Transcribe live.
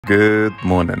Good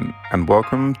morning and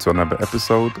welcome to another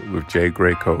episode with J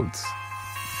Gray Codes.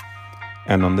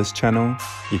 And on this channel,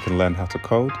 you can learn how to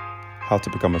code, how to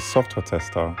become a software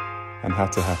tester, and how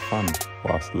to have fun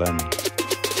whilst learning.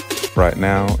 Right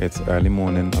now, it's early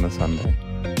morning on a Sunday.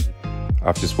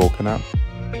 I've just woken up,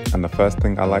 and the first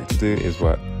thing I like to do is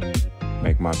what?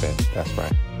 Make my bed, that's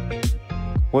right.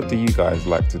 What do you guys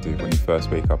like to do when you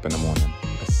first wake up in the morning,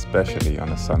 especially on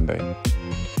a Sunday?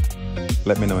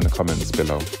 Let me know in the comments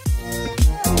below.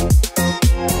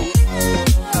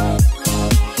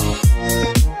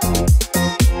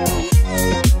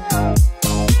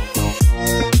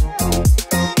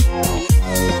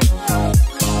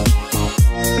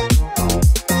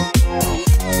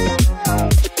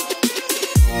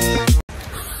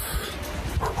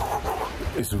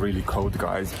 It's really cold,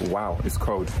 guys. Wow, it's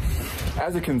cold.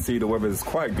 As you can see, the weather is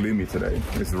quite gloomy today.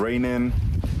 It's raining.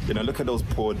 You know, look at those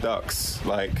poor ducks.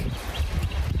 Like,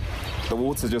 the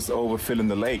water's just overfilling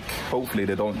the lake. Hopefully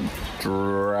they don't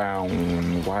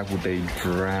drown. Why would they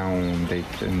drown? They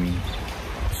can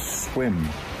swim.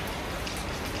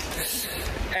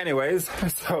 Anyways,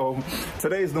 so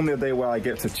today is normally a day where I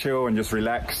get to chill and just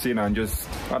relax, you know, and just,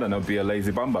 I don't know, be a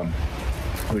lazy bum bum.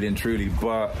 Really and truly,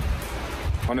 but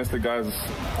honestly, guys,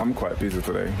 I'm quite busy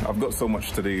today. I've got so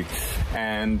much to do,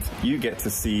 and you get to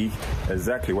see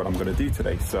exactly what I'm gonna do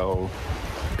today. So,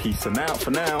 peace and out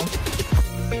for now.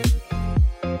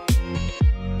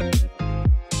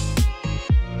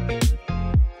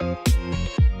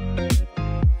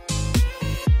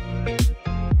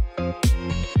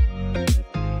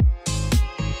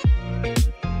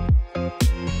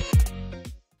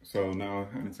 So now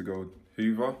I need to go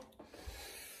hoover.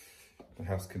 The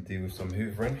house can deal with some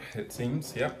hoovering, it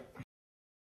seems. Yep.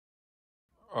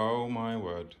 Oh my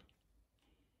word.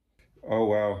 Oh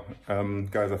wow.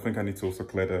 Guys, I think I need to also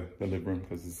clear the living room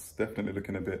because it's definitely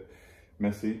looking a bit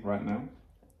messy right now.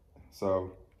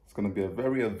 So it's going to be a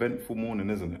very eventful morning,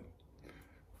 isn't it?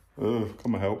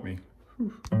 Come and help me.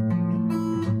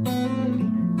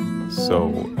 So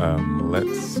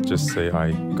let's just say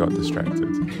I got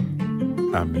distracted.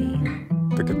 I mean,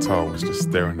 the guitar was just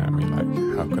staring at me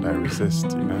like, how could I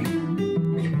resist, you know?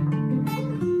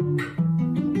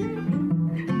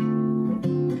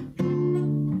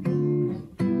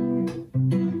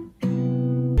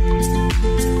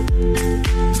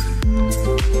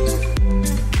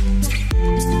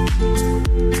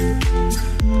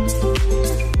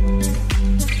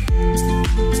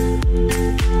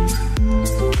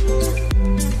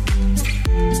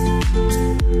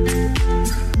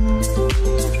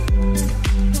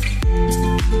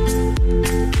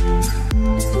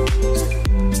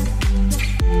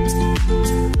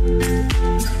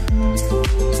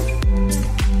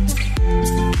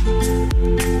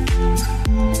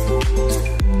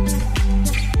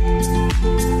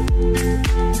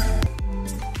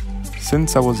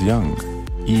 Since I was young,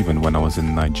 even when I was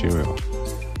in Nigeria,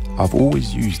 I've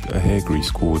always used a hair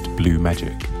grease called Blue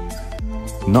Magic.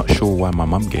 Not sure why my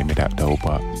mum gave me that though,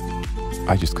 but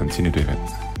I just continued with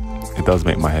it. It does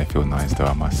make my hair feel nice though,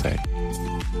 I must say.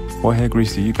 What hair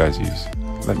grease do you guys use?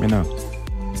 Let me know.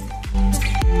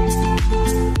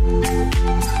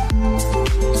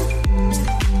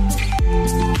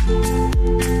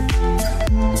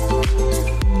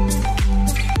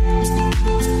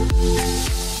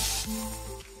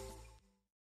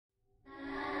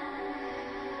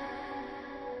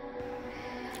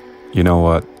 You know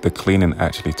what, the cleaning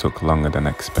actually took longer than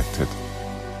expected.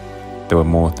 There were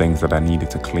more things that I needed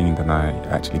to clean than I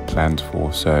actually planned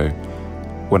for, so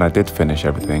when I did finish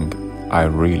everything, I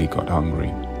really got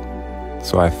hungry.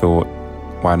 So I thought,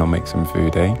 why not make some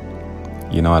food, eh?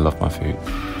 You know I love my food.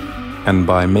 And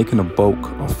by making a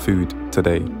bulk of food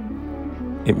today,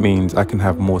 it means I can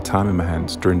have more time in my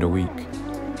hands during the week.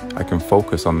 I can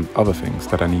focus on other things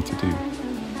that I need to do.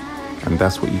 And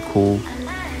that's what you call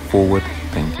forward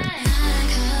thinking.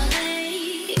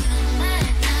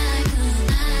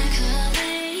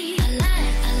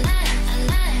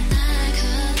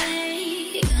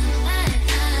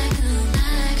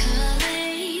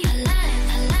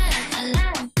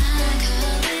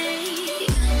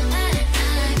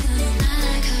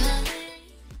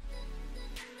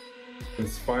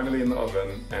 It's finally in the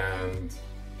oven and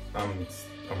I'm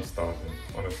starving,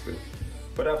 honestly.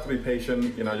 But I have to be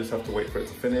patient, you know, I just have to wait for it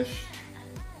to finish.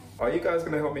 Are you guys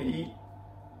gonna help me eat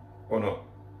or not?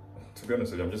 To be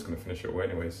honest with you, I'm just gonna finish it away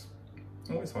anyways.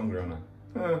 I'm always hungry, aren't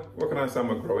I? What can I say? I'm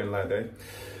a growing lad, eh?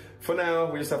 For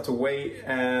now, we just have to wait,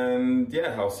 and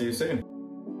yeah, I'll see you soon.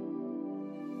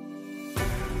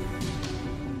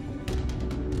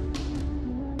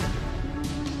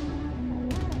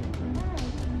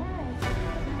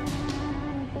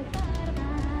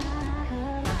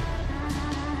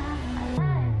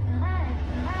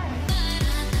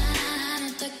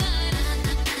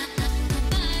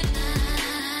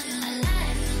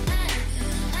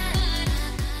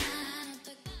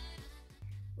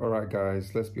 All right,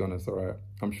 guys, let's be honest, all right?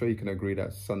 I'm sure you can agree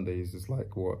that Sundays is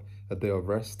like, what, a day of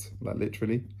rest, like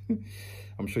literally.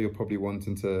 I'm sure you're probably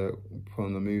wanting to put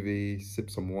on a movie, sip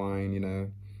some wine, you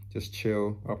know, just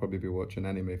chill. I'll probably be watching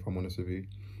anime if I'm honest with you.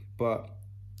 But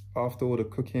after all the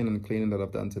cooking and cleaning that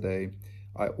I've done today,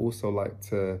 I also like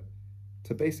to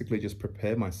basically just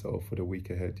prepare myself for the week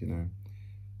ahead, you know.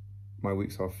 My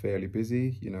weeks are fairly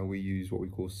busy. You know, we use what we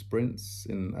call sprints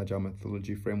in Agile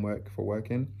methodology framework for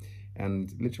working.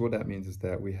 And literally what that means is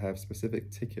that we have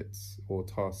specific tickets or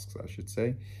tasks, I should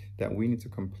say, that we need to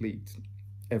complete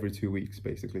every 2 weeks,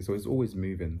 basically. So it's always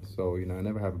moving. So, you know, I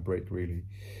never have a break really.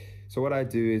 So what I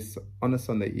do is on a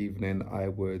Sunday evening, I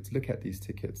would look at these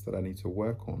tickets that I need to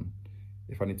work on.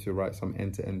 If I need to write some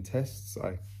end-to-end tests,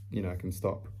 I can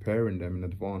start preparing them in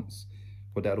advance.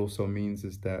 What that also means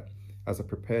is that as I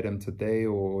prepare them today,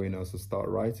 or, you know, as I start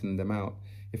writing them out,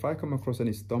 if I come across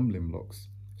any stumbling blocks,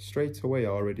 straight away I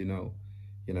already know,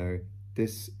 you know,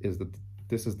 this is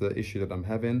the issue that I'm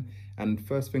having. And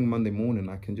first thing Monday morning,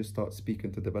 I can just start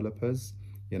speaking to developers,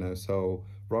 you know. So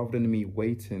rather than me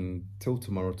waiting till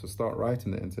tomorrow to start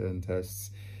writing the end-to-end tests,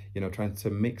 you know, trying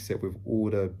to mix it with all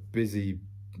the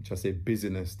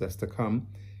busyness that's to come,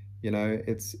 you know,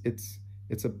 it's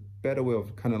a better way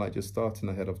of kind of like just starting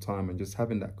ahead of time and just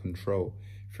having that control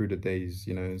through the days,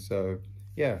 you know. So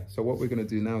yeah, so what we're going to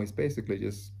do now is basically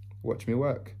just watch me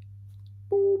work.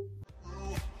 Boop.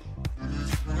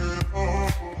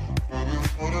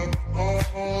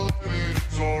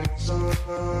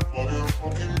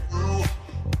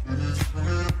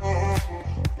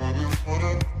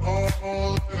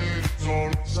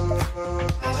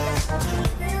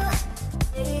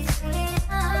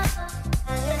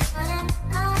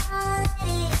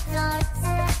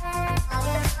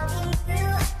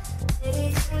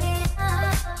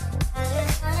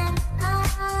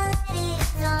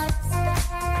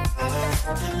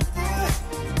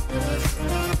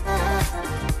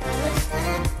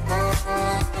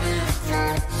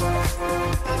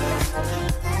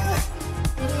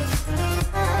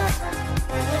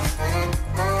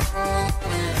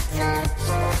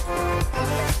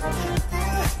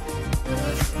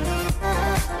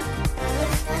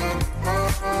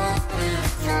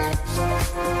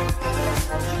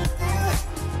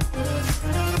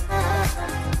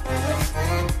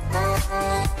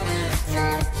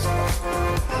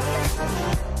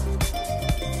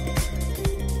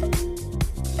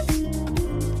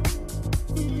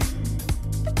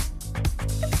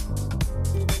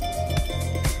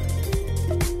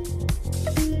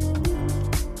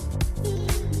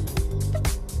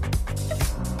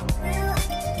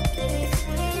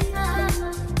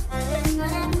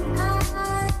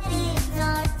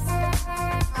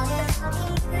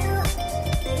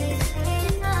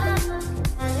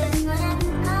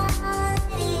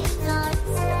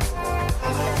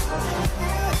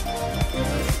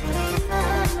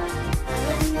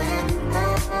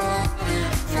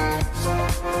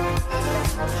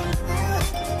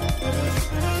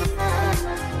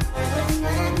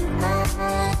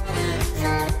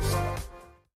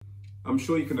 I'm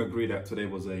sure you can agree that today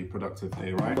was a productive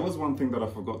day, right? There was one thing that I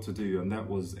forgot to do, and that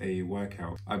was a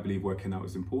workout. I believe working out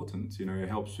is important. You know, it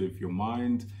helps with your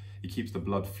mind, it keeps the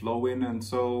blood flowing, and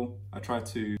so I try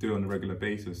to do it on a regular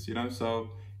basis, you know? So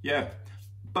yeah,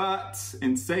 but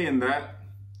in saying that,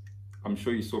 I'm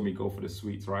sure you saw me go for the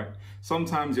sweets, right?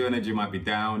 Sometimes your energy might be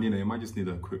down, you know, you might just need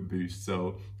a quick boost,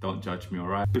 so don't judge me, all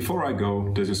right? Before I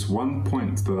go, there's just one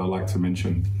point that I like to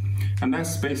mention, and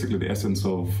that's basically the essence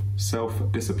of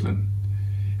self-discipline.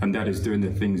 And that is doing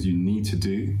the things you need to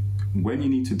do when you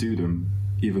need to do them,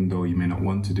 even though you may not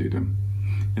want to do them.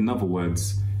 In other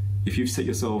words, if you've set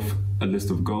yourself a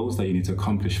list of goals that you need to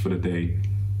accomplish for the day,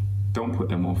 don't put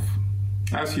them off.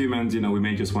 As humans, you know, we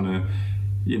may just want to,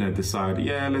 you know, decide,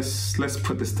 yeah, let's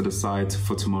put this to the side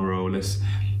for tomorrow. Let's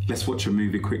watch a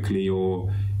movie quickly,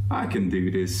 or I can do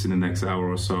this in the next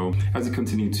hour or so. As you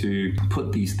continue to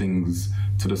put these things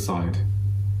to the side,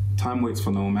 time waits for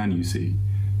no man, you see.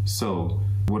 So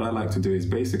what I like to do is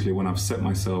basically when I've set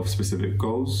myself specific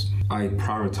goals, I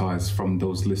prioritize from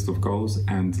those list of goals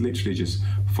and literally just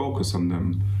focus on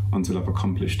them until I've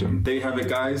accomplished them. There you have it,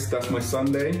 guys. That's my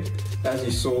Sunday. As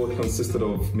you saw, it consisted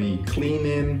of me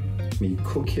cleaning, me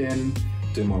cooking,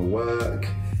 doing my work,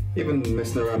 even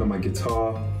messing around on my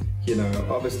guitar. You know,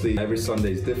 obviously every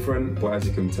Sunday is different, but as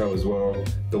you can tell as well,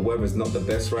 the weather's not the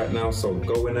best right now, so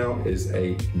going out is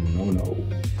a no-no.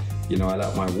 You know, I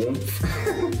like my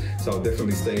warmth, so I'll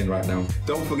definitely stay in right now.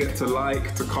 Don't forget to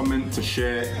like, to comment, to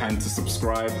share, and to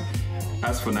subscribe.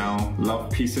 As for now,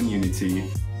 love, peace, and unity.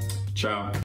 Ciao.